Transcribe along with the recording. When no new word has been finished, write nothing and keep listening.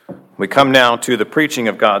We come now to the preaching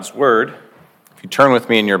of God's Word. If you turn with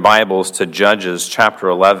me in your Bibles to Judges chapter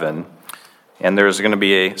 11, and there's going to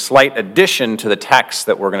be a slight addition to the text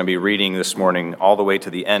that we're going to be reading this morning all the way to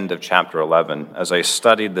the end of chapter 11. As I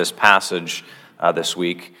studied this passage this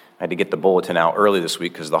week, I had to get the bulletin out early this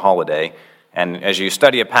week because of the holiday. And as you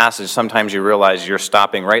study a passage, sometimes you realize you're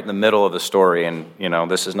stopping right in the middle of the story, and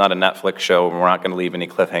this is not a Netflix show, and we're not going to leave any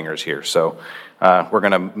cliffhangers here. So we're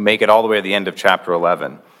going to make it all the way to the end of chapter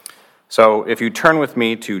 11. So if you turn with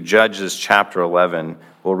me to Judges chapter 11,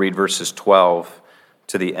 we'll read verses 12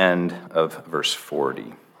 to the end of verse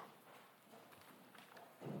 40.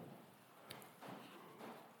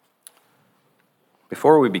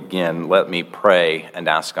 Before we begin, let me pray and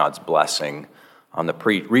ask God's blessing on the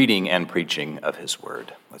reading and preaching of His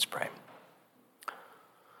Word. Let's pray.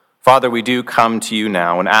 Father, we do come to you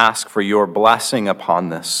now and ask for your blessing upon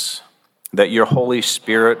this, that your Holy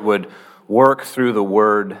Spirit would work through the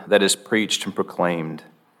word that is preached and proclaimed.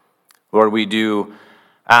 Lord, we do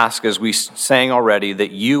ask, as we sang already,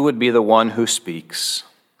 that you would be the one who speaks.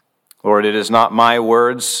 Lord, it is not my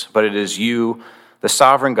words, but it is you, the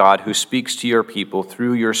sovereign God, who speaks to your people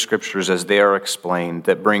through your scriptures as they are explained,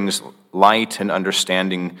 that brings light and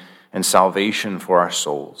understanding and salvation for our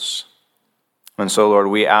souls. And so, Lord,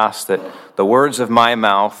 we ask that the words of my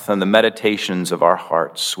mouth and the meditations of our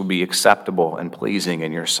hearts would be acceptable and pleasing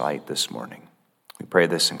in your sight this morning. We pray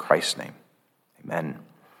this in Christ's name. Amen.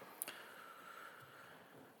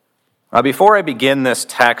 Before I begin this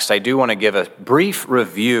text, I do want to give a brief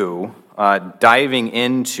review diving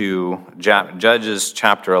into Judges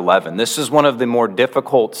chapter 11. This is one of the more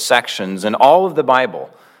difficult sections in all of the Bible.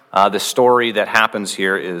 The story that happens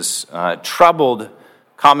here is troubled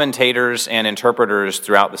commentators and interpreters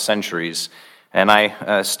throughout the centuries. And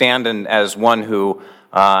I stand as one who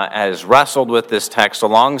has wrestled with this text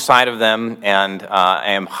alongside of them, and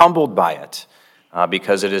I am humbled by it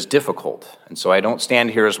because it is difficult. And so I don't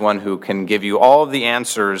stand here as one who can give you all of the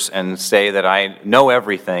answers and say that I know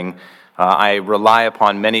everything. I rely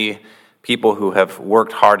upon many people who have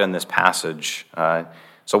worked hard on this passage.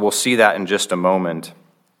 So we'll see that in just a moment.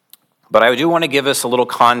 But I do want to give us a little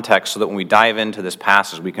context so that when we dive into this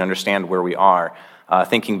passage, we can understand where we are,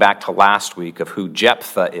 thinking back to last week of who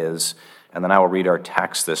Jephthah is, and then I will read our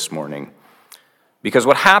text this morning. Because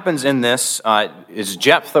what happens in this is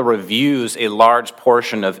Jephthah reviews a large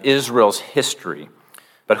portion of Israel's history.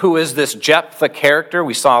 But who is this Jephthah character?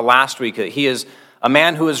 We saw last week that he is a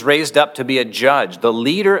man who is raised up to be a judge, the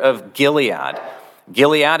leader of Gilead.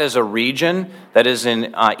 Gilead is a region that is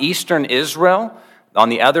in eastern Israel, on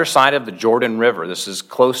the other side of the Jordan River. This is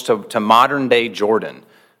close to modern-day Jordan,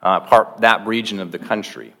 that region of the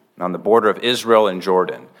country, on the border of Israel and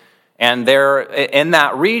Jordan. And there, in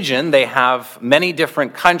that region, they have many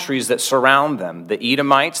different countries that surround them. The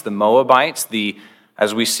Edomites, the Moabites,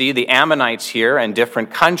 as we see, the Ammonites here, and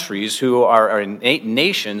different countries who are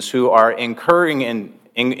nations who are incurring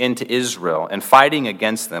into Israel and fighting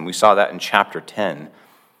against them. We saw that in chapter 10.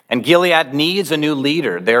 And Gilead needs a new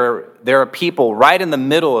leader. There are people right in the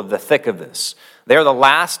middle of the thick of this. They're the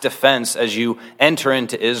last defense as you enter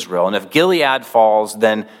into Israel. And if Gilead falls,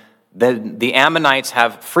 then the Ammonites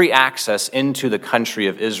have free access into the country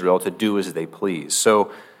of Israel to do as they please.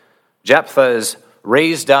 So Jephthah is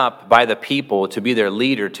raised up by the people to be their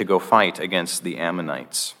leader to go fight against the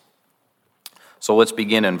Ammonites. So let's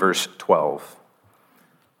begin in verse 12.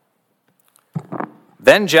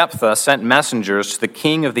 Then Jephthah sent messengers to the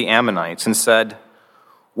king of the Ammonites and said,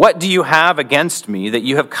 "What do you have against me that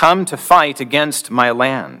you have come to fight against my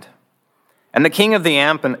land?" And the king of the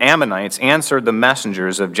Ammonites answered the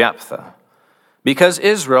messengers of Jephthah, "Because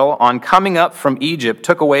Israel, on coming up from Egypt,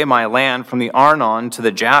 took away my land from the Arnon to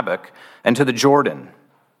the Jabbok and to the Jordan.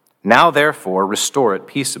 Now therefore restore it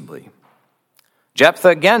peaceably." Jephthah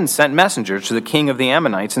again sent messengers to the king of the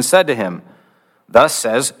Ammonites and said to him, "Thus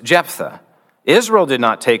says Jephthah, Israel did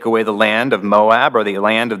not take away the land of Moab or the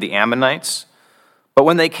land of the Ammonites. But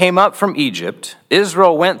when they came up from Egypt,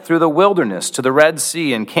 Israel went through the wilderness to the Red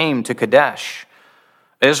Sea and came to Kadesh.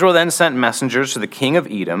 Israel then sent messengers to the king of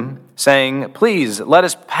Edom, saying, 'Please let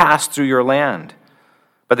us pass through your land.'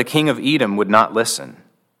 But the king of Edom would not listen.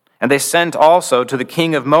 And they sent also to the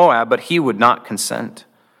king of Moab, but he would not consent.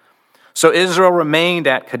 So Israel remained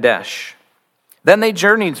at Kadesh. Then they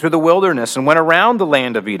journeyed through the wilderness and went around the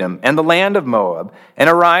land of Edom and the land of Moab, and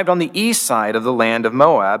arrived on the east side of the land of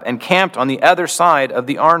Moab, and camped on the other side of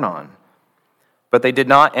the Arnon. But they did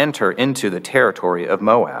not enter into the territory of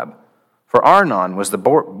Moab, for Arnon was the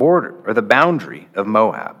border or the boundary of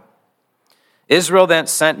Moab. Israel then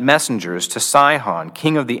sent messengers to Sihon,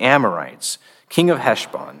 king of the Amorites, king of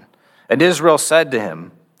Heshbon. And Israel said to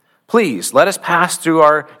him, Please, let us pass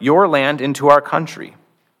through your land into our country."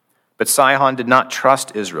 But Sihon did not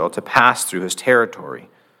trust Israel to pass through his territory.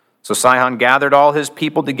 So Sihon gathered all his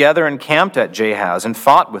people together and camped at Jahaz and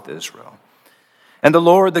fought with Israel. And the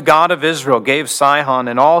Lord, the God of Israel, gave Sihon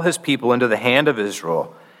and all his people into the hand of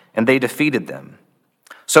Israel, and they defeated them.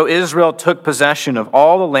 So Israel took possession of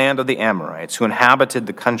all the land of the Amorites who inhabited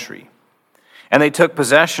the country. And they took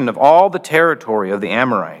possession of all the territory of the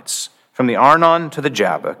Amorites, from the Arnon to the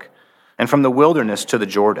Jabbok, and from the wilderness to the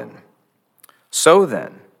Jordan. So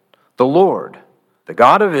then, the Lord, the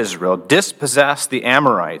God of Israel, dispossessed the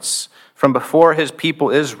Amorites from before his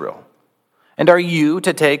people Israel. And are you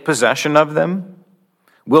to take possession of them?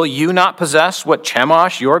 Will you not possess what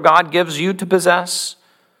Chemosh your God gives you to possess?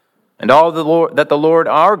 And all that the Lord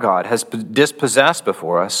our God has dispossessed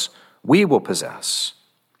before us, we will possess.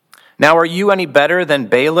 Now are you any better than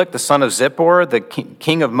Balak the son of Zippor, the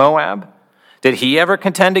king of Moab? Did he ever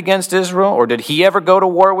contend against Israel, or did he ever go to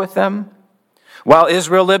war with them? While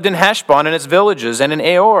Israel lived in Heshbon and its villages, and in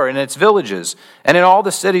Aor and its villages, and in all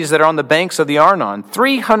the cities that are on the banks of the Arnon,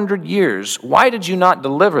 300 years, why did you not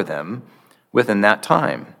deliver them within that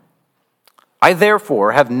time? I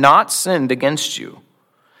therefore have not sinned against you,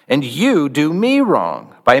 and you do me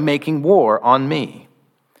wrong by making war on me.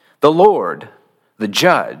 The Lord, the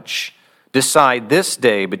judge, decide this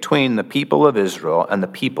day between the people of Israel and the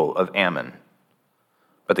people of Ammon."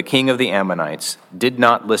 But the king of the Ammonites did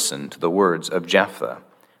not listen to the words of Jephthah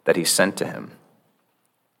that he sent to him.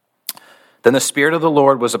 Then the Spirit of the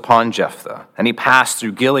Lord was upon Jephthah, and he passed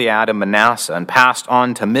through Gilead and Manasseh, and passed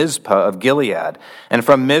on to Mizpah of Gilead. And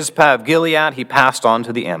from Mizpah of Gilead he passed on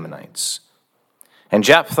to the Ammonites. And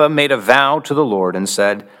Jephthah made a vow to the Lord and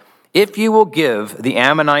said, "If you will give the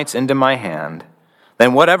Ammonites into my hand,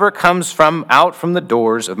 then whatever comes out from the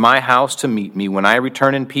doors of my house to meet me when I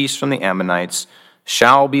return in peace from the Ammonites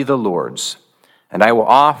shall be the Lord's, and I will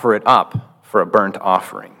offer it up for a burnt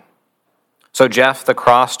offering." So Jephthah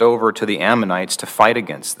crossed over to the Ammonites to fight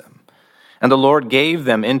against them. And the Lord gave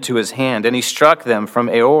them into his hand, and he struck them from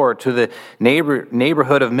Aor to the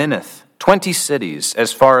neighborhood of Minnith, 20 cities,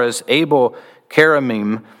 as far as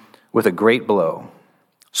Abel-keramim, with a great blow.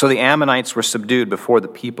 So the Ammonites were subdued before the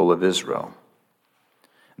people of Israel.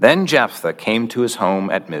 Then Jephthah came to his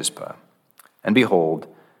home at Mizpah, and behold,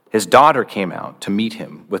 his daughter came out to meet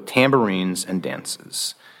him with tambourines and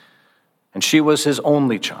dances. And she was his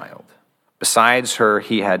only child. Besides her,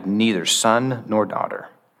 he had neither son nor daughter.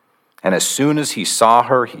 And as soon as he saw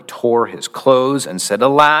her, he tore his clothes and said,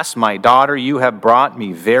 "Alas, my daughter, you have brought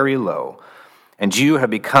me very low, and you have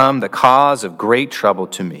become the cause of great trouble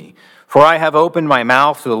to me. For I have opened my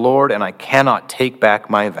mouth to the Lord, and I cannot take back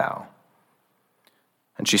my vow."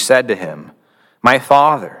 And she said to him, "My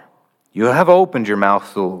father, you have opened your mouth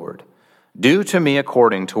to the Lord. Do to me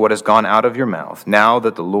according to what has gone out of your mouth, now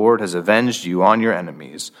that the Lord has avenged you on your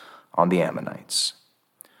enemies, on the Ammonites."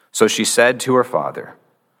 So she said to her father,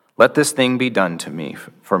 "Let this thing be done to me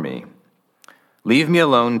for me. Leave me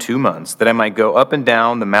alone 2 months, that I might go up and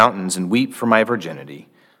down the mountains and weep for my virginity,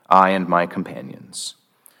 I and my companions."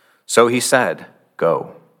 So he said,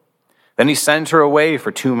 "Go." Then he sent her away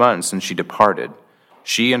for 2 months, and she departed,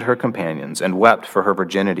 she and her companions, and wept for her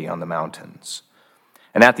virginity on the mountains.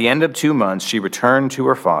 And at the end of 2 months she returned to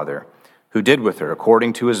her father, who did with her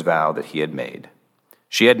according to his vow that he had made.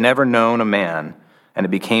 She had never known a man, and it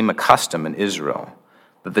became a custom in Israel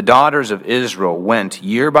that the daughters of Israel went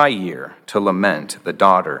year by year to lament the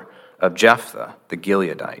daughter of Jephthah the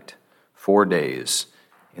Gileadite 4 days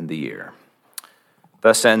in the year.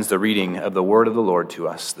 Thus ends the reading of the word of the Lord to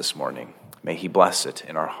us this morning. May he bless it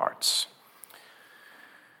in our hearts.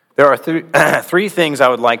 There are three things I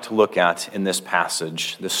would like to look at in this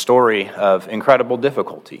passage, this story of incredible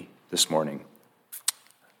difficulty this morning.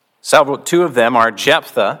 Two of them are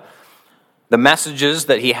Jephthah, the messages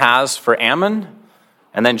that he has for Ammon,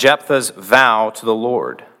 and then Jephthah's vow to the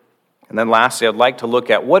Lord. And then lastly, I'd like to look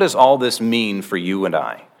at what does all this mean for you and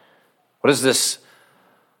I? What does this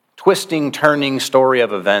twisting, turning story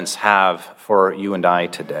of events have for you and I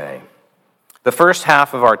today? The first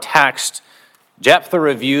half of our text, Jephthah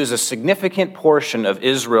reviews a significant portion of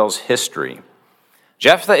Israel's history.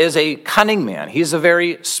 Jephthah is a cunning man. He's a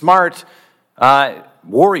very smart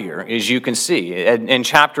warrior, as you can see. In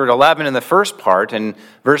chapter 11, in the first part, in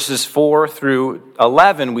verses 4 through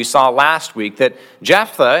 11, we saw last week that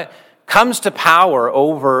Jephthah comes to power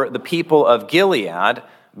over the people of Gilead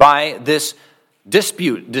by this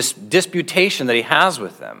disputation that he has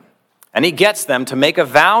with them. And he gets them to make a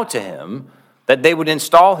vow to him that they would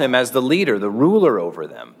install him as the leader, the ruler over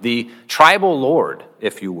them, the tribal lord,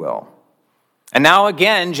 if you will. And now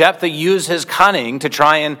again, Jephthah used his cunning to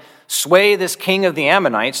try and sway this king of the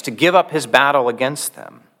Ammonites to give up his battle against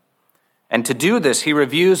them. And to do this, he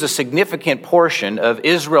reviews a significant portion of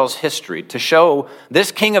Israel's history to show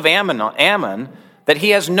this king of Ammon that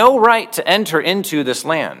he has no right to enter into this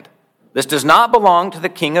land. This does not belong to the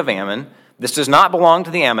king of Ammon. This does not belong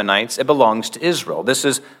to the Ammonites. It belongs to Israel. This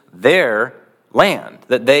is their land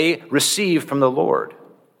that they received from the Lord.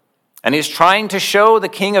 And he's trying to show the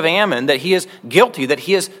king of Ammon that he is guilty, that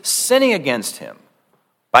he is sinning against him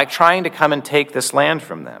by trying to come and take this land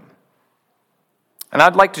from them. And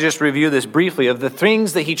I'd like to just review this briefly of the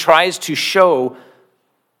things that he tries to show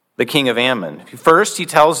the king of Ammon. First, he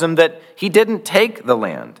tells him that he didn't take the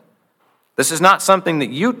land. This is not something that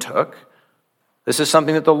you took. This is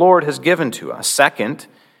something that the Lord has given to us. Second,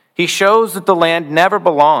 he shows that the land never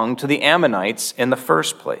belonged to the Ammonites in the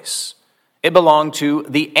first place. It belonged to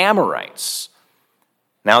the Amorites.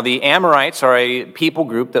 Now, the Amorites are a people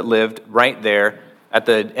group that lived right there at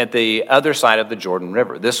the other side of the Jordan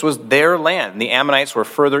River. This was their land. The Ammonites were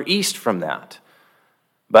further east from that.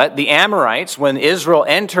 But the Amorites, when Israel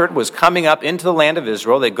was coming up into the land of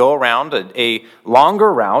Israel, they go around a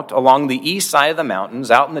longer route along the east side of the mountains,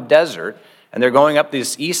 out in the desert, and they're going up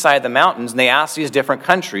this east side of the mountains, and they ask these different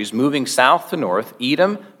countries, moving south to north,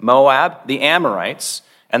 Edom, Moab, the Amorites,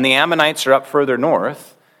 and the Ammonites are up further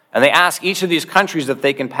north, and they ask each of these countries if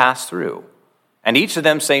they can pass through. And each of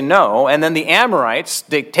them say no, and then the Amorites,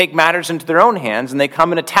 they take matters into their own hands, and they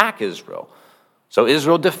come and attack Israel. So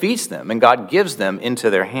Israel defeats them, and God gives them into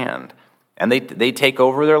their hand, and they take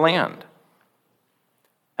over their land.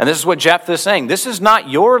 And this is what Jephthah is saying. This is not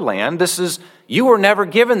your land. You were never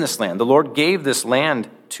given this land. The Lord gave this land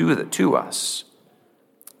to us.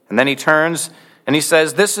 And then he turns and he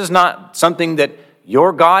says, this is not something that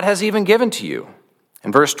your God has even given to you.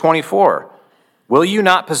 In verse 24, will you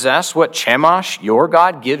not possess what Chemosh, your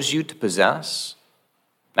God, gives you to possess?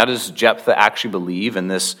 Now, does Jephthah actually believe in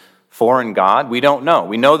this foreign god? We don't know.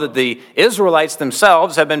 We know that the Israelites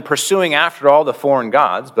themselves have been pursuing after all the foreign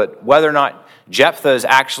gods, but whether or not Jephthah is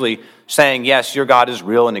actually saying, yes, your God is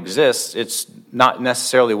real and exists, it's not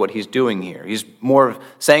necessarily what he's doing here. He's more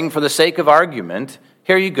saying, for the sake of argument,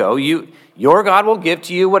 here you go. Your God will give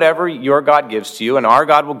to you whatever your God gives to you, and our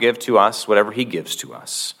God will give to us whatever he gives to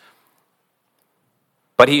us.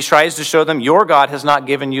 But he tries to show them, your God has not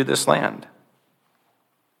given you this land.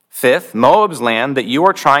 Fifth, Moab's land that you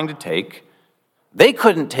are trying to take, they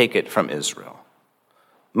couldn't take it from Israel.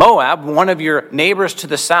 Moab, one of your neighbors to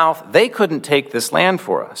the south, they couldn't take this land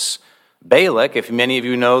for us. Balak, if many of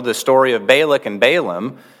you know the story of Balak and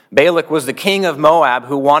Balaam, Balak was the king of Moab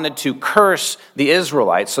who wanted to curse the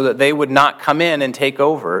Israelites so that they would not come in and take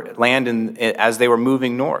over land as they were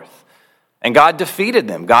moving north. And God defeated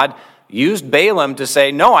them. God used Balaam to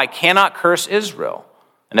say, no, I cannot curse Israel.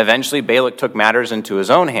 And eventually Balak took matters into his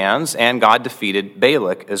own hands, and God defeated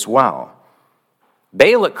Balak as well.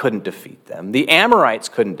 Balak couldn't defeat them. The Amorites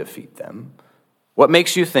couldn't defeat them. What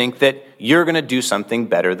makes you think that you're going to do something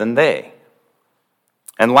better than they?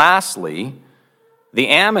 And lastly, the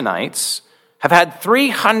Ammonites have had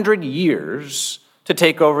 300 years to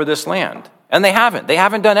take over this land. And they haven't. They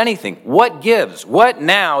haven't done anything. What gives? What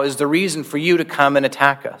now is the reason for you to come and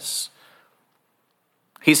attack us?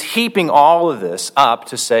 He's heaping all of this up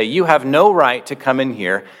to say, you have no right to come in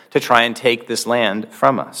here to try and take this land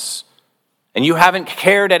from us. And you haven't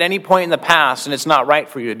cared at any point in the past, and it's not right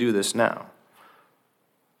for you to do this now.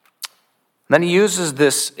 And then he uses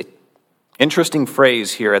this interesting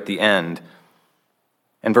phrase here at the end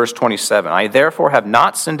in verse 27. I therefore have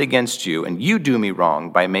not sinned against you, and you do me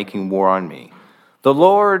wrong by making war on me. The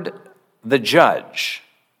Lord, the judge,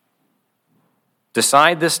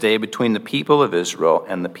 decide this day between the people of Israel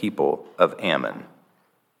and the people of Ammon.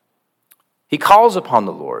 He calls upon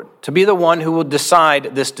the Lord to be the one who will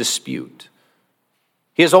decide this dispute.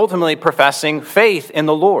 He is ultimately professing faith in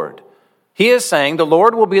the Lord. He is saying the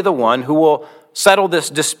Lord will be the one who will settle this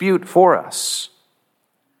dispute for us.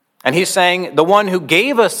 And he's saying the one who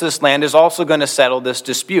gave us this land is also going to settle this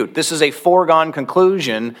dispute. This is a foregone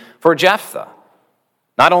conclusion for Jephthah.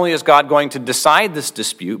 Not only is God going to decide this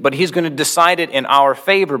dispute, but he's going to decide it in our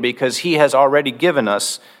favor because he has already given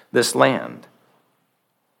us this land.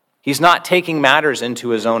 He's not taking matters into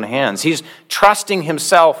his own hands. He's trusting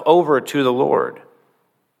himself over to the Lord.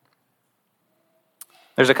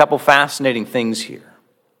 There's a couple fascinating things here.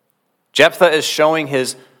 Jephthah is showing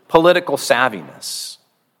his political savviness.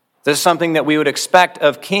 This is something that we would expect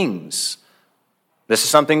of kings. This is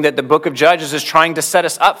something that the book of Judges is trying to set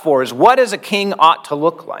us up for, is what does a king ought to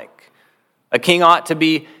look like? A king ought to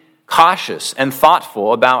be cautious and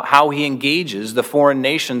thoughtful about how he engages the foreign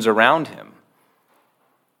nations around him.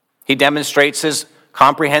 He demonstrates his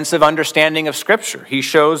comprehensive understanding of Scripture. He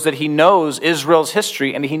shows that he knows Israel's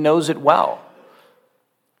history and he knows it well.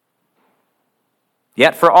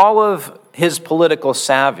 Yet for all of his political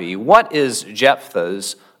savvy, what is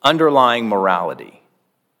Jephthah's underlying morality?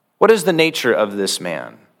 What is the nature of this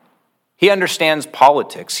man? He understands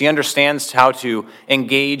politics. He understands how to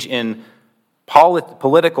engage in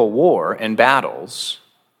political war and battles.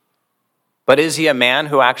 But is he a man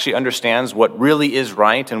who actually understands what really is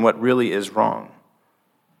right and what really is wrong?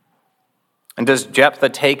 And does Jephthah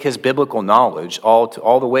take his biblical knowledge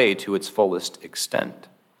all the way to its fullest extent?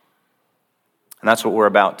 And that's what we're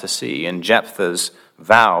about to see in Jephthah's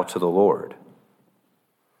vow to the Lord.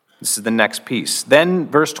 This is the next piece. Then,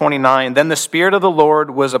 verse 29, then the Spirit of the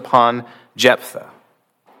Lord was upon Jephthah.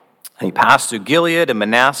 And he passed through Gilead and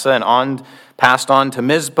Manasseh and passed on to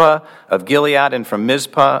Mizpah of Gilead, and from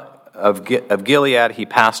Mizpah of Gilead he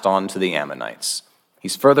passed on to the Ammonites.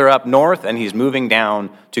 He's further up north, and he's moving down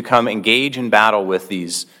to come engage in battle with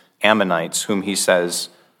these Ammonites, whom he says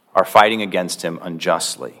are fighting against him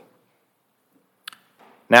unjustly.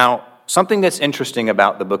 Now, something that's interesting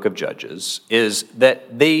about the book of Judges is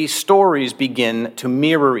that these stories begin to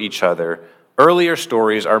mirror each other. Earlier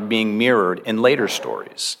stories are being mirrored in later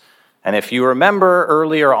stories. And if you remember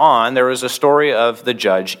earlier on, there was a story of the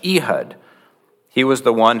judge Ehud. He was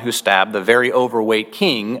the one who stabbed the very overweight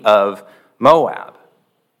king of Moab.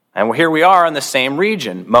 And here we are in the same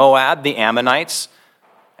region, Moab, the Ammonites,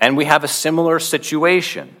 and we have a similar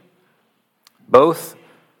situation. Both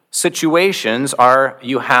situations are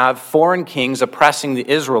you have foreign kings oppressing the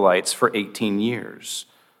Israelites for 18 years.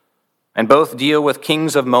 And both deal with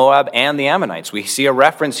kings of Moab and the Ammonites. We see a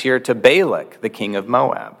reference here to Balak, the king of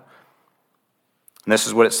Moab. And this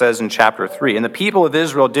is what it says in chapter 3. And the people of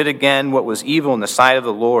Israel did again what was evil in the sight of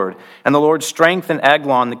the Lord. And the Lord strengthened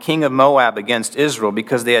Eglon, the king of Moab, against Israel,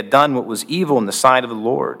 because they had done what was evil in the sight of the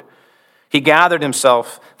Lord. He gathered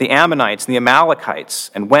himself the Ammonites and the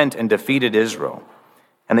Amalekites and went and defeated Israel.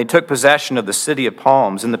 And they took possession of the city of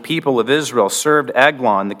palms. And the people of Israel served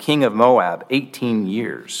Eglon, the king of Moab, 18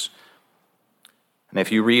 years. And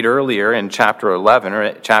if you read earlier in chapter 11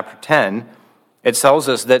 or chapter 10, it tells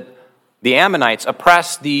us that the Ammonites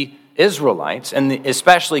oppressed the Israelites, and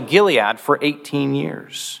especially Gilead, for 18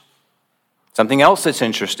 years. Something else that's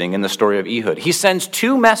interesting in the story of Ehud. He sends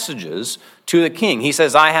two messages to the king. He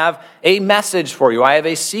says, I have a message for you. I have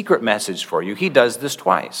a secret message for you. He does this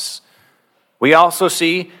twice. We also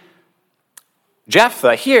see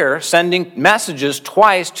Jephthah here sending messages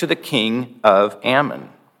twice to the king of Ammon.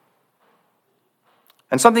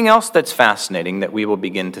 And something else that's fascinating that we will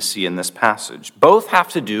begin to see in this passage. Both have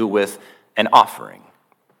to do with an offering.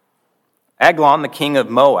 Eglon, the king of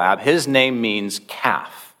Moab, his name means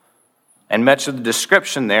calf. And much of the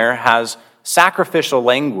description there has sacrificial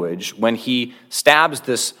language when he stabs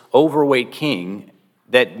this overweight king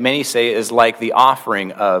that many say is like the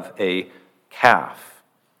offering of a calf.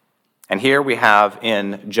 And here we have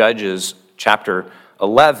in Judges chapter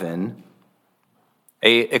 11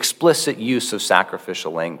 an explicit use of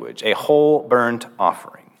sacrificial language, a whole burnt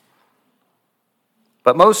offering.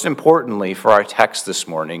 But most importantly for our text this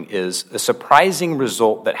morning is a surprising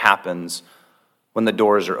result that happens when the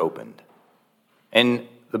doors are opened. In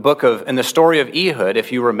the story of Ehud,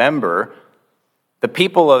 if you remember, the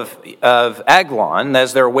people of Eglon,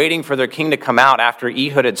 as they're waiting for their king to come out after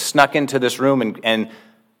Ehud had snuck into this room and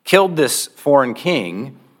killed this foreign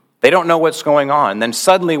king, they don't know what's going on. Then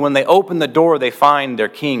suddenly when they open the door, they find their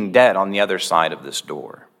king dead on the other side of this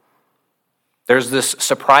door. There's this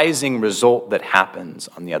surprising result that happens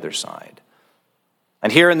on the other side.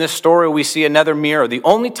 And here in this story, we see another mirror. The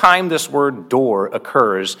only time this word door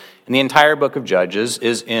occurs in the entire book of Judges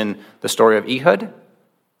is in the story of Ehud,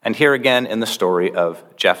 and here again in the story of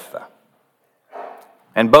Jephthah.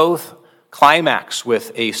 And both climax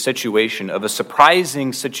with a situation of a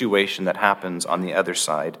surprising situation that happens on the other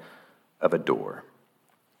side of a door.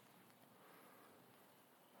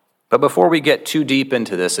 But before we get too deep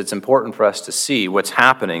into this, it's important for us to see what's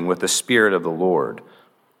happening with the Spirit of the Lord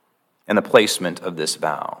and the placement of this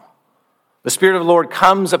vow. The Spirit of the Lord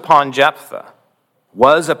comes upon Jephthah,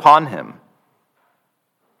 was upon him.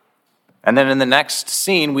 And then in the next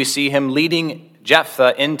scene, we see him leading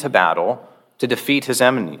Jephthah into battle to defeat his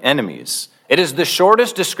enemies. It is the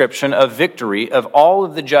shortest description of victory of all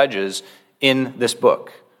of the judges in this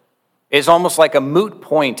book. It's almost like a moot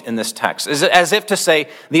point in this text, as if to say,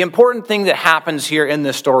 the important thing that happens here in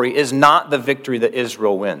this story is not the victory that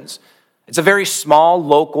Israel wins. It's a very small,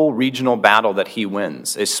 local, regional battle that he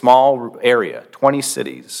wins, a small area, 20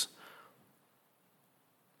 cities.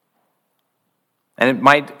 And it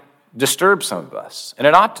might disturb some of us, and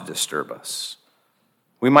it ought to disturb us.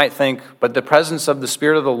 We might think, but the presence of the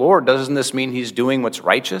Spirit of the Lord, doesn't this mean he's doing what's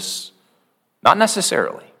righteous? Not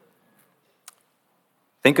necessarily.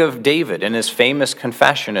 Think of David in his famous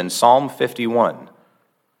confession in Psalm 51.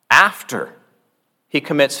 After he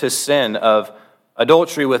commits his sin of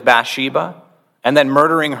adultery with Bathsheba and then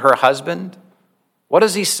murdering her husband, what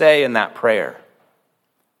does he say in that prayer?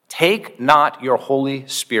 Take not your Holy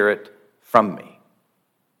Spirit from me.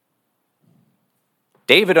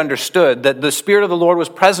 David understood that the Spirit of the Lord was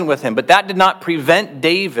present with him, but that did not prevent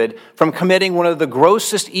David from committing one of the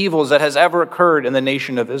grossest evils that has ever occurred in the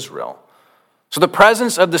nation of Israel. So the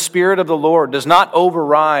presence of the Spirit of the Lord does not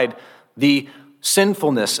override the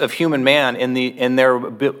sinfulness of human man in their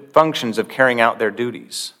functions of carrying out their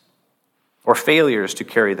duties or failures to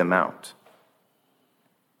carry them out.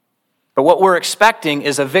 But what we're expecting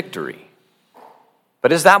is a victory.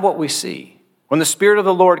 But is that what we see? When the Spirit of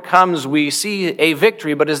the Lord comes, we see a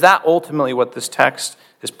victory, but is that ultimately what this text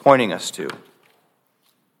is pointing us to?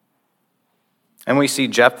 And we see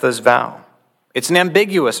Jephthah's vow. It's an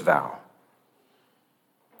ambiguous vow.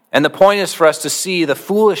 And the point is for us to see the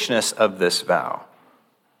foolishness of this vow.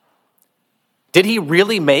 Did he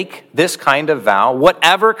really make this kind of vow?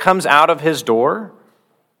 Whatever comes out of his door,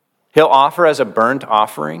 he'll offer as a burnt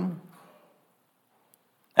offering?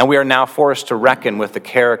 And we are now forced to reckon with the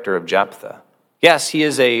character of Jephthah. Yes, he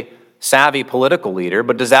is a savvy political leader,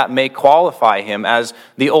 but does that make qualify him as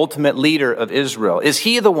the ultimate leader of Israel? Is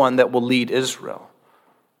he the one that will lead Israel?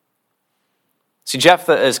 See,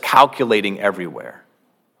 Jephthah is calculating everywhere,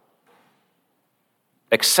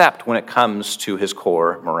 except when it comes to his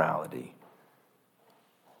core morality.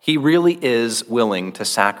 He really is willing to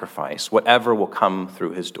sacrifice whatever will come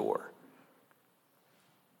through his door.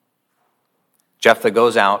 Jephthah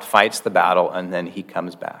goes out, fights the battle, and then he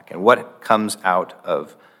comes back. And what comes out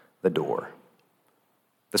of the door?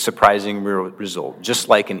 The surprising result, just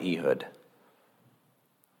like an Ehud.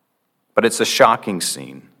 But it's a shocking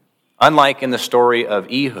scene. Unlike in the story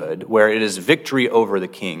of Ehud, where it is victory over the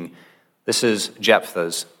king, this is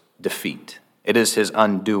Jephthah's defeat. It is his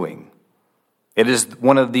undoing. It is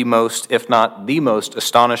one of the most, if not the most,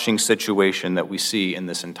 astonishing situation that we see in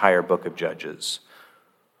this entire book of Judges.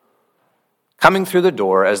 Coming through the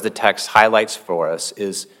door, as the text highlights for us,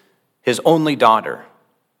 is his only daughter.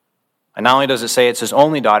 And not only does it say it's his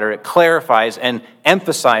only daughter, it clarifies and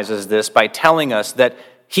emphasizes this by telling us that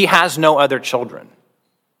he has no other children.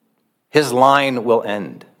 His line will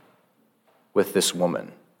end with this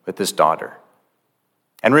woman, with this daughter.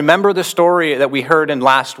 And remember the story that we heard in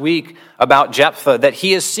last week about Jephthah, that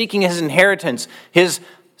he is seeking his inheritance. His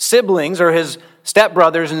siblings or his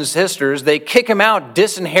stepbrothers and sisters, they kick him out,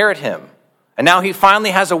 disinherit him. And now he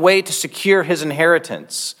finally has a way to secure his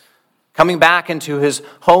inheritance, coming back into his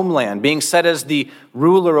homeland, being set as the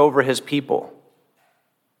ruler over his people.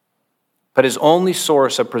 But his only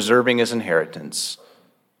source of preserving his inheritance,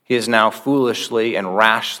 he is now foolishly and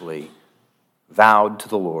rashly vowed to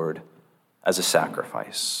the Lord as a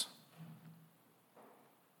sacrifice.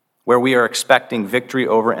 Where we are expecting victory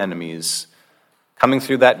over enemies, coming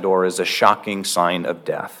through that door is a shocking sign of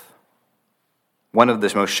death. One of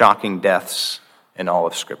the most shocking deaths in all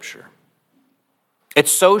of Scripture.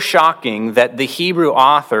 It's so shocking that the Hebrew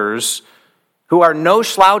authors, who are no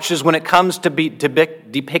slouches when it comes to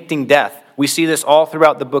depicting death, we see this all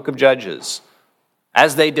throughout the book of Judges.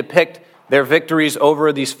 As they depict their victories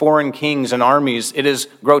over these foreign kings and armies, it is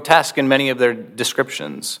grotesque in many of their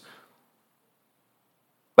descriptions.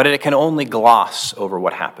 But it can only gloss over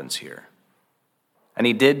what happens here. And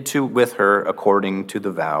he did with her according to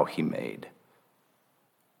the vow he made.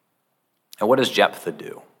 And what does Jephthah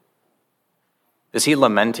do? Is he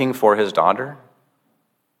lamenting for his daughter?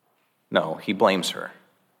 No, he blames her.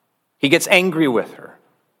 He gets angry with her.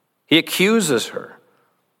 He accuses her.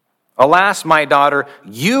 Alas, my daughter,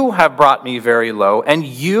 you have brought me very low, and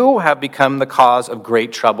you have become the cause of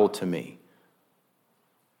great trouble to me.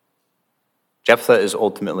 Jephthah is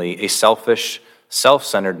ultimately a selfish,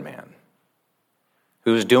 self-centered man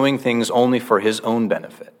who is doing things only for his own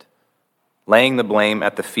benefit, laying the blame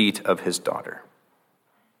at the feet of his daughter.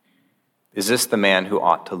 Is this the man who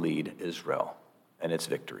ought to lead Israel and its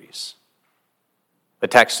victories? The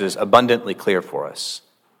text is abundantly clear for us.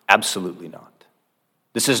 Absolutely not.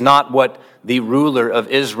 This is not what the ruler of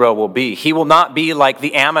Israel will be. He will not be like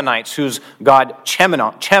the Ammonites, whose god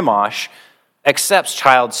Chemosh accepts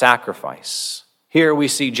child sacrifice. Here we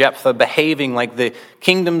see Jephthah behaving like the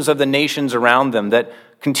kingdoms of the nations around them that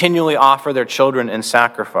continually offer their children in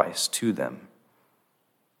sacrifice to them.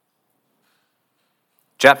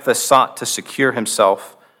 Jephthah sought to secure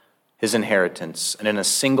himself his inheritance, and in a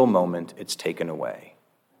single moment, it's taken away.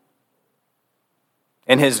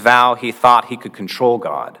 In his vow, he thought he could control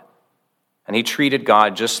God, and he treated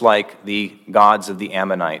God just like the gods of the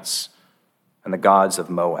Ammonites and the gods of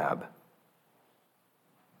Moab.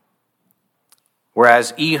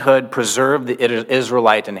 Whereas Ehud preserved the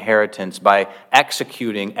Israelite inheritance by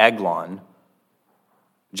executing Eglon,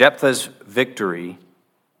 Jephthah's victory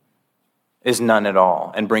is none at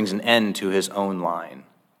all and brings an end to his own line,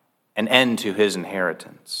 an end to his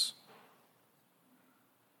inheritance.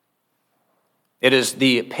 It is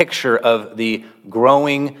the picture of the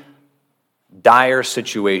growing dire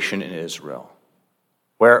situation in Israel,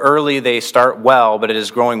 where early they start well, but it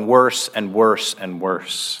is growing worse and worse and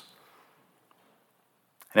worse.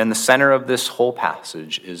 And in the center of this whole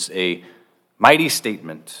passage is a mighty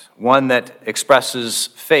statement, one that expresses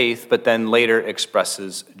faith, but then later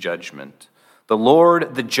expresses judgment. The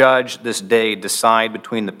Lord, the judge, this day decide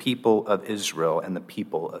between the people of Israel and the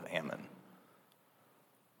people of Ammon.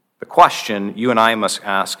 The question you and I must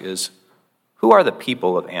ask is, who are the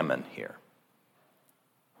people of Ammon here?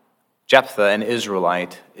 Jephthah, an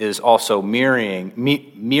Israelite, is also mirroring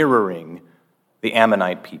the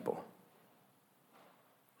Ammonite people.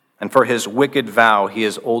 And for his wicked vow, he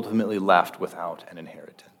is ultimately left without an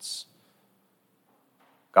inheritance.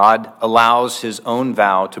 God allows his own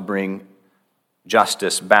vow to bring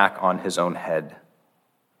justice back on his own head.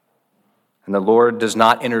 And the Lord does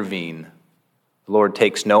not intervene. The Lord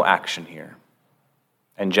takes no action here.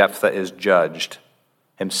 And Jephthah is judged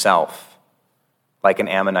himself like an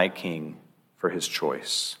Ammonite king for his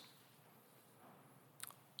choice.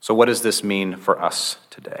 So what does this mean for us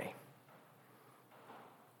today?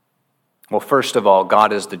 Well, first of all,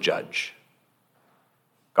 God is the judge.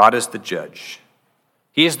 God is the judge.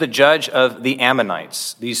 He is the judge of the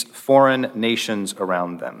Ammonites, these foreign nations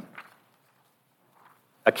around them.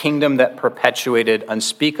 A kingdom that perpetuated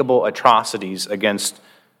unspeakable atrocities against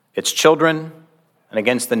its children and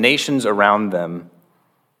against the nations around them.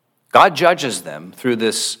 God judges them through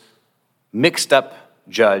this mixed up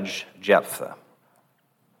judge, Jephthah.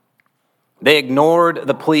 They ignored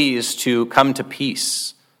the pleas to come to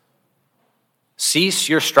peace. Cease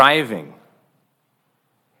your striving.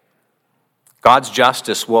 God's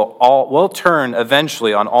justice will turn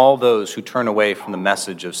eventually on all those who turn away from the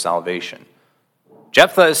message of salvation.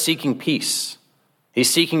 Jephthah is seeking peace. He's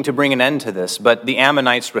seeking to bring an end to this, but the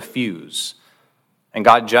Ammonites refuse, and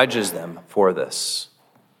God judges them for this.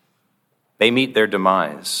 They meet their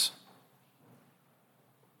demise.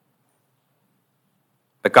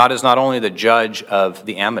 But God is not only the judge of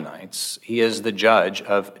the Ammonites, he is the judge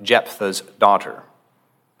of Jephthah's daughter.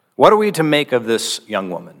 What are we to make of this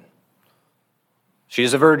young woman?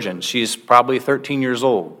 She's a virgin. She's probably 13 years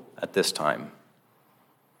old at this time.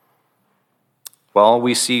 Well,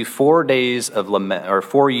 we see 4 days of lament, or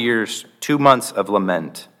 4 years, 2 months of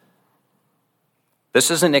lament.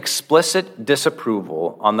 This is an explicit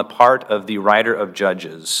disapproval on the part of the writer of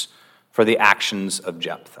Judges for the actions of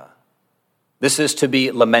Jephthah. This is to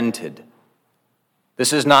be lamented.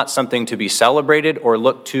 This is not something to be celebrated or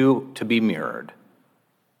looked to be mirrored.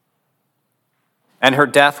 And her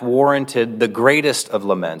death warranted the greatest of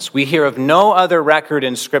laments. We hear of no other record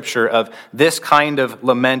in Scripture of this kind of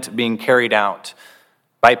lament being carried out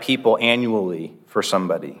by people annually for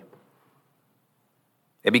somebody.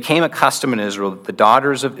 It became a custom in Israel that the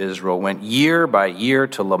daughters of Israel went year by year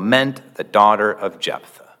to lament the daughter of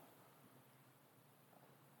Jephthah.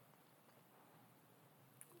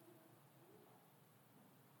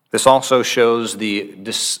 This also shows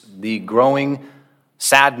the growing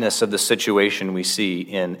sadness of the situation we see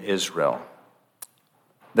in Israel.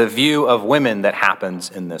 The view of women that happens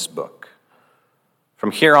in this book.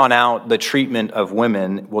 From here on out, the treatment of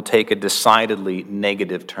women will take a decidedly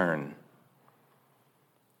negative turn.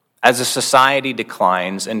 As a society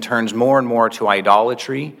declines and turns more and more to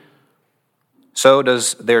idolatry, so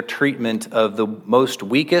does their treatment of the most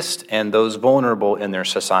weakest and those vulnerable in their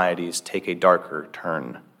societies take a darker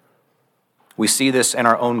turn. We see this in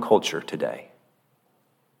our own culture today.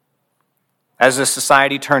 As the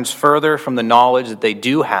society turns further from the knowledge that they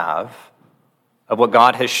do have of what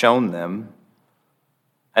God has shown them,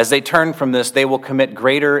 as they turn from this, they will commit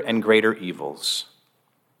greater and greater evils.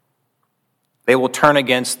 They will turn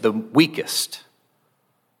against the weakest,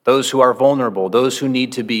 those who are vulnerable, those who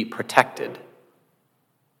need to be protected.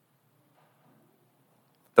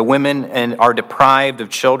 The women are deprived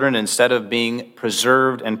of children instead of being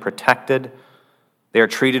preserved and protected. They are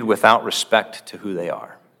treated without respect to who they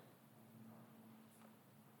are.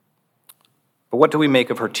 But what do we make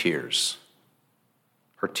of her tears?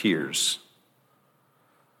 Her tears.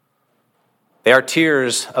 They are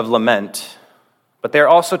tears of lament, but they are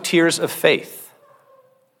also tears of faith.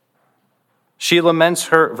 She laments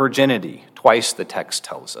her virginity. Twice the text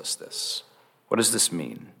tells us this. What does this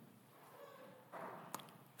mean?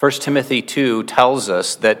 1 Timothy 2 tells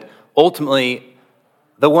us that ultimately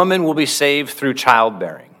the woman will be saved through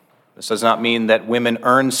childbearing. This does not mean that women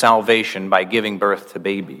earn salvation by giving birth to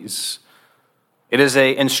babies. It is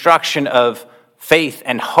an instruction of faith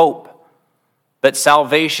and hope that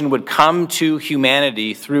salvation would come to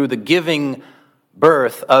humanity through the giving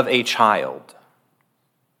birth of a child.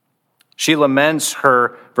 She laments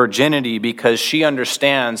her virginity because she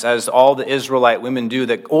understands, as all the Israelite women do,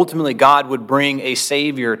 that ultimately God would bring a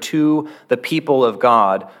Savior to the people of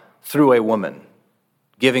God through a woman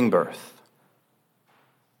giving birth.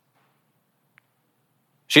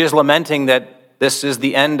 She is lamenting that this is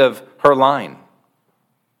the end of her line.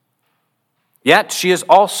 Yet she is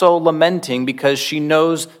also lamenting because she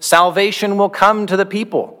knows salvation will come to the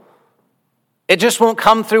people. It just won't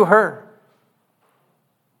come through her.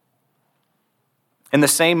 In the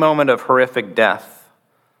same moment of horrific death,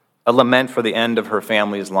 a lament for the end of her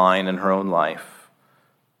family's line and her own life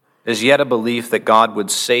is yet a belief that God would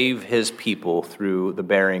save his people through the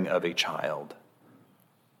bearing of a child.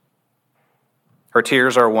 Her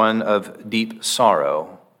tears are one of deep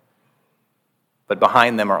sorrow, but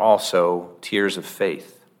behind them are also tears of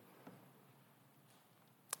faith.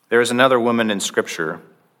 There is another woman in Scripture,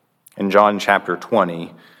 in John chapter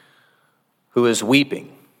 20, who is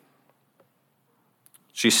weeping.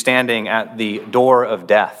 She's standing at the door of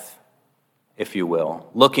death, if you will,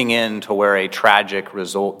 looking in to where a tragic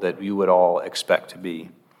result that you would all expect to be,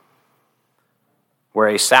 where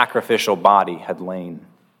a sacrificial body had lain.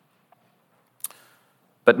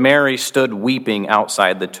 But Mary stood weeping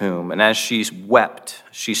outside the tomb, and as she wept,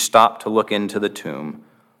 she stopped to look into the tomb.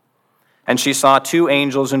 And she saw two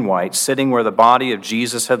angels in white sitting where the body of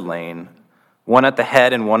Jesus had lain, one at the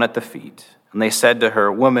head and one at the feet. And they said to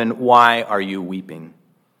her, "Woman, why are you weeping?"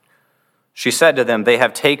 She said to them, "They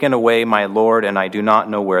have taken away my Lord, and I do not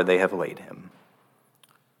know where they have laid him."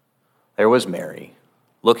 There was Mary,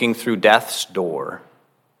 looking through death's door.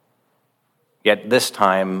 Yet this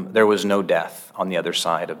time, there was no death on the other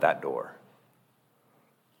side of that door.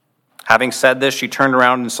 Having said this, she turned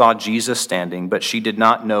around and saw Jesus standing, but she did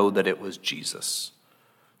not know that it was Jesus.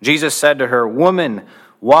 Jesus said to her, "Woman,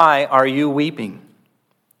 why are you weeping?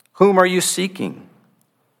 Whom are you seeking?"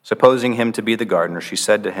 Supposing him to be the gardener, she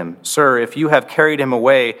said to him, "Sir, if you have carried him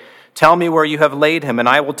away, tell me where you have laid him, and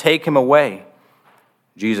I will take him away."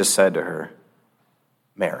 Jesus said to her,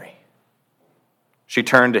 "Mary." She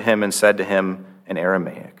turned to him and said to him in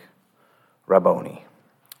Aramaic, "Rabboni,"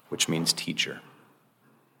 which means teacher.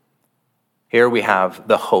 Here we have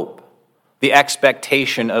the hope, the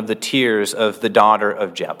expectation of the tears of the daughter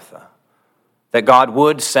of Jephthah, that God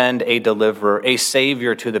would send a deliverer, a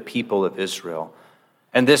savior to the people of Israel.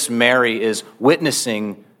 And this Mary is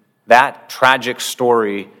witnessing that tragic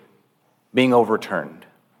story being overturned.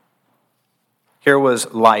 Here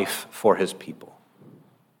was life for his people,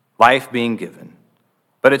 life being given.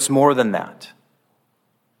 But it's more than that.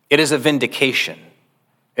 It is a vindication.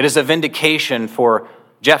 It is a vindication for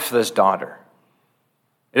Jephthah's daughter.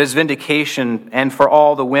 It is vindication and for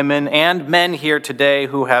all the women and men here today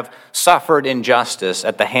who have suffered injustice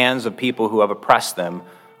at the hands of people who have oppressed them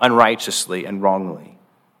unrighteously and wrongly.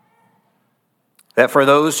 That for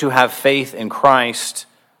those who have faith in Christ,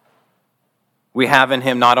 we have in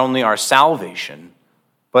him not only our salvation,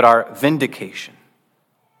 but our vindication.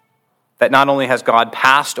 That not only has God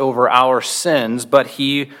passed over our sins, but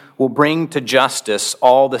he will bring to justice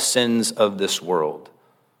all the sins of this world.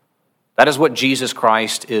 That is what Jesus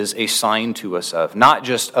Christ is a sign to us of, not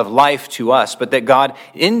just of life to us, but that God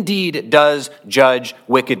indeed does judge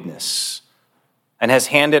wickedness and has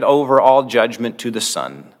handed over all judgment to the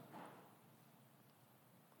Son.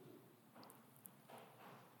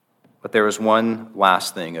 But there is one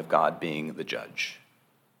last thing of God being the judge.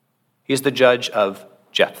 He is the judge of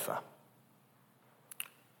Jephthah.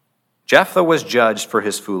 Jephthah was judged for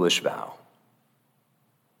his foolish vow.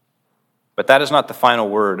 But that is not the final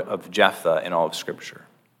word of Jephthah in all of Scripture.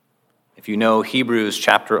 If you know Hebrews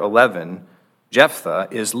chapter 11, Jephthah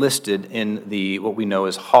is listed in what we know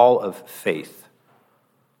as Hall of Faith.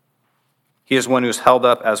 He is one who is held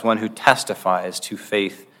up as one who testifies to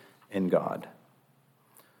faith in God.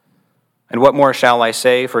 And what more shall I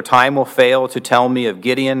say? For time will fail to tell me of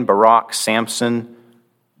Gideon, Barak, Samson,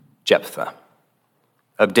 Jephthah,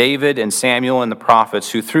 of David and Samuel and the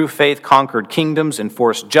prophets, who through faith conquered kingdoms,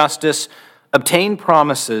 enforced justice, obtained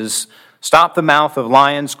promises, stopped the mouth of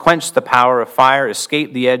lions, quenched the power of fire,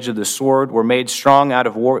 escaped the edge of the sword, were made strong out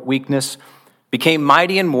of weakness, became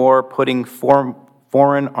mighty in war, putting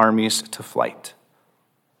foreign armies to flight.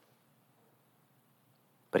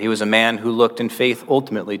 But he was a man who looked in faith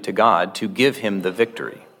ultimately to God to give him the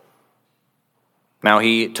victory. Now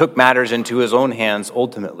he took matters into his own hands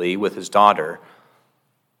ultimately with his daughter,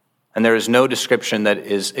 and there is no description that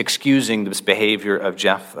is excusing this behavior of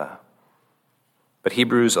Jephthah. But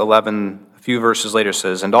Hebrews 11, a few verses later,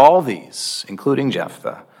 says, "And all these, including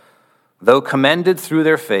Jephthah, though commended through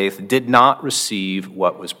their faith, did not receive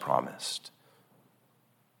what was promised."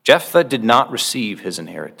 Jephthah did not receive his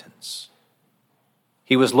inheritance.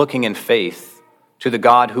 He was looking in faith to the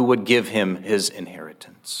God who would give him his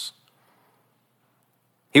inheritance.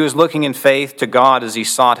 He was looking in faith to God as he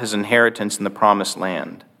sought his inheritance in the promised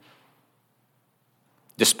land.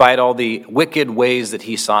 Despite all the wicked ways that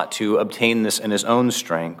he sought to obtain this in his own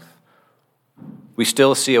strength, we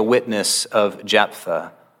still see a witness of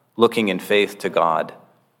Jephthah looking in faith to God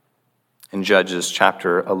in Judges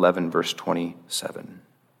chapter 11, verse 27.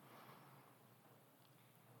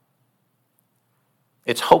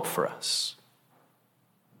 It's hope for us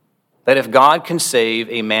that if God can save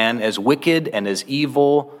a man as wicked and as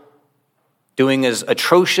evil, doing as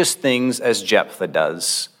atrocious things as Jephthah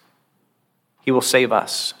does, he will save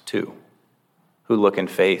us too, who look in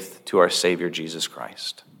faith to our Savior Jesus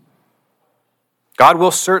Christ. God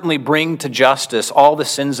will certainly bring to justice all the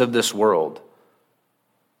sins of this world.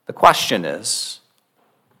 The question is,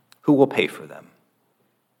 who will pay for them?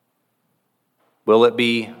 Will it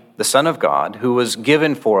be the Son of God, who was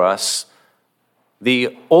given for us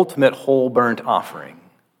the ultimate whole burnt offering,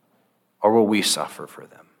 or will we suffer for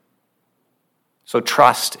them? So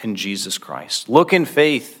trust in Jesus Christ. Look in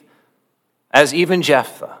faith, as even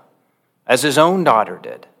Jephthah, as his own daughter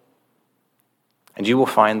did, and you will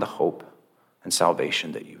find the hope and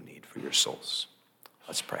salvation that you need for your souls.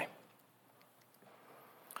 Let's pray.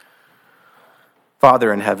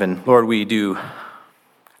 Father in heaven, Lord, we do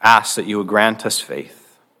ask that you would grant us faith.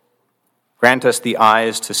 Grant us the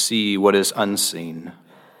eyes to see what is unseen,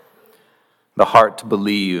 the heart to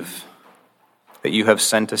believe that you have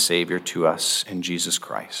sent a Savior to us in Jesus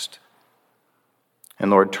Christ. And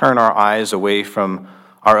Lord, turn our eyes away from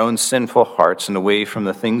our own sinful hearts and away from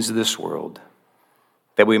the things of this world,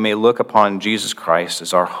 that we may look upon Jesus Christ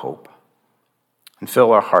as our hope. And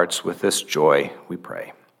fill our hearts with this joy, we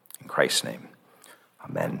pray. In Christ's name,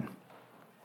 amen.